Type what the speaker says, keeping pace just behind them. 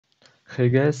Hey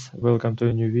guys, welcome to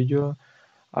a new video.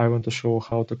 I want to show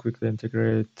how to quickly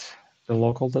integrate the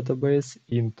local database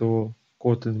into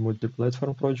Kotlin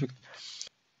Multiplatform project.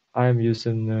 I'm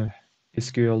using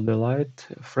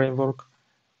SQLDelight framework.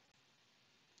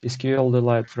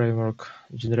 SQLDelight framework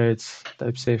generates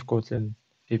type-safe Kotlin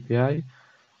API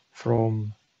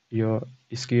from your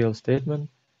SQL statement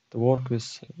to work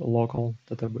with local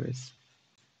database.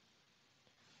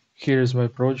 Here is my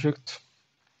project,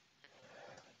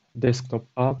 desktop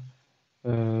app.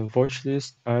 Watch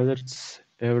list, alerts,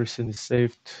 everything is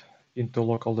saved into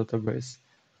local database.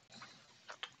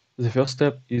 The first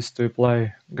step is to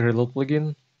apply Gradle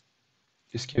plugin,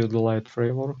 SQLDelight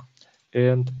framework,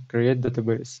 and create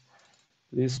database.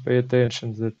 Please pay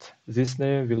attention that this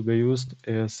name will be used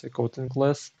as a Kotlin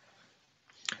class.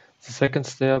 The second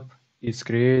step is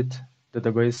create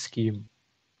database scheme.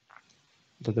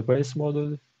 Database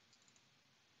module,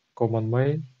 command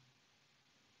main,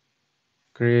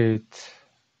 create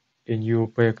a new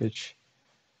package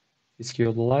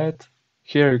SQLDelight.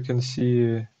 Here you can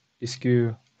see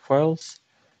SQ files,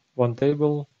 one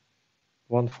table,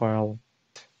 one file.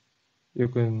 You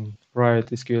can write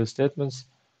SQL statements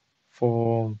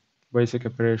for basic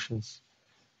operations: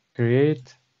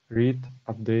 create, read,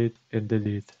 update, and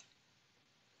delete.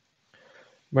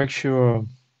 Make sure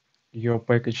your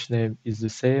package name is the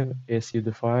same as you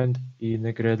defined in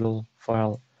a Gradle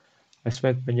file. I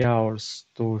spent many hours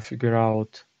to figure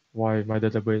out why my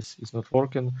database is not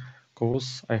working,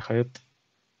 because I had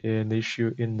an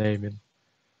issue in naming.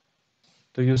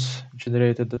 To use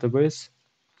generated database,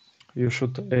 you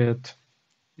should add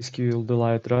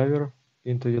SQLDelight driver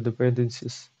into your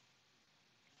dependencies.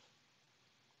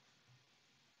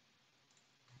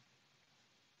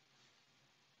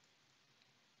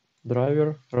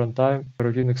 Driver, runtime,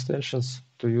 coroutine extensions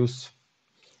to use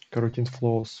coroutine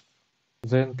flows.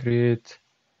 Then create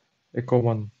a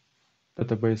common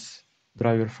database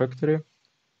DriverFactory.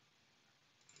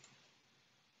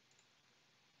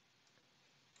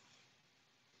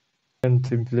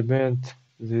 And implement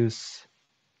this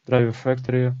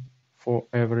DriverFactory for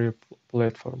every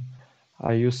platform.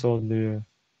 I use only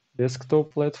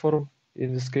desktop platform,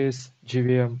 in this case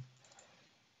JVM.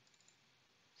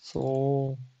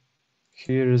 So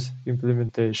here is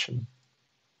implementation.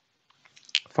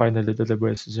 Finally,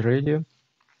 database is ready.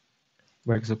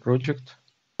 Make the project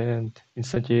and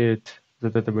instantiate the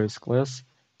database class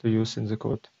to use in the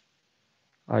code.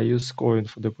 I use coin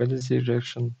for dependency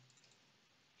injection.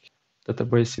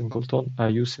 Database singleton I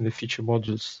use in the feature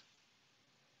modules.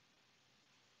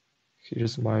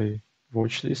 Here's my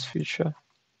watchlist feature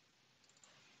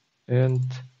and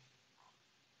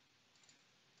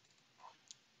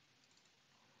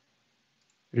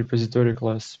repository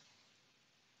class.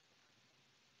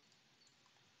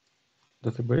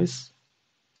 Database,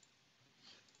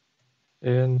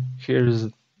 and here is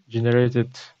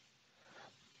generated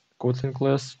Kotlin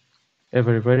class.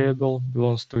 Every variable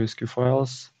belongs to SQ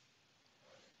files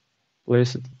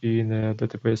placed in a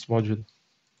database module.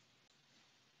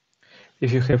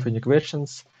 If you have any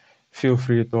questions, feel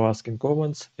free to ask in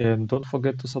comments and don't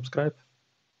forget to subscribe.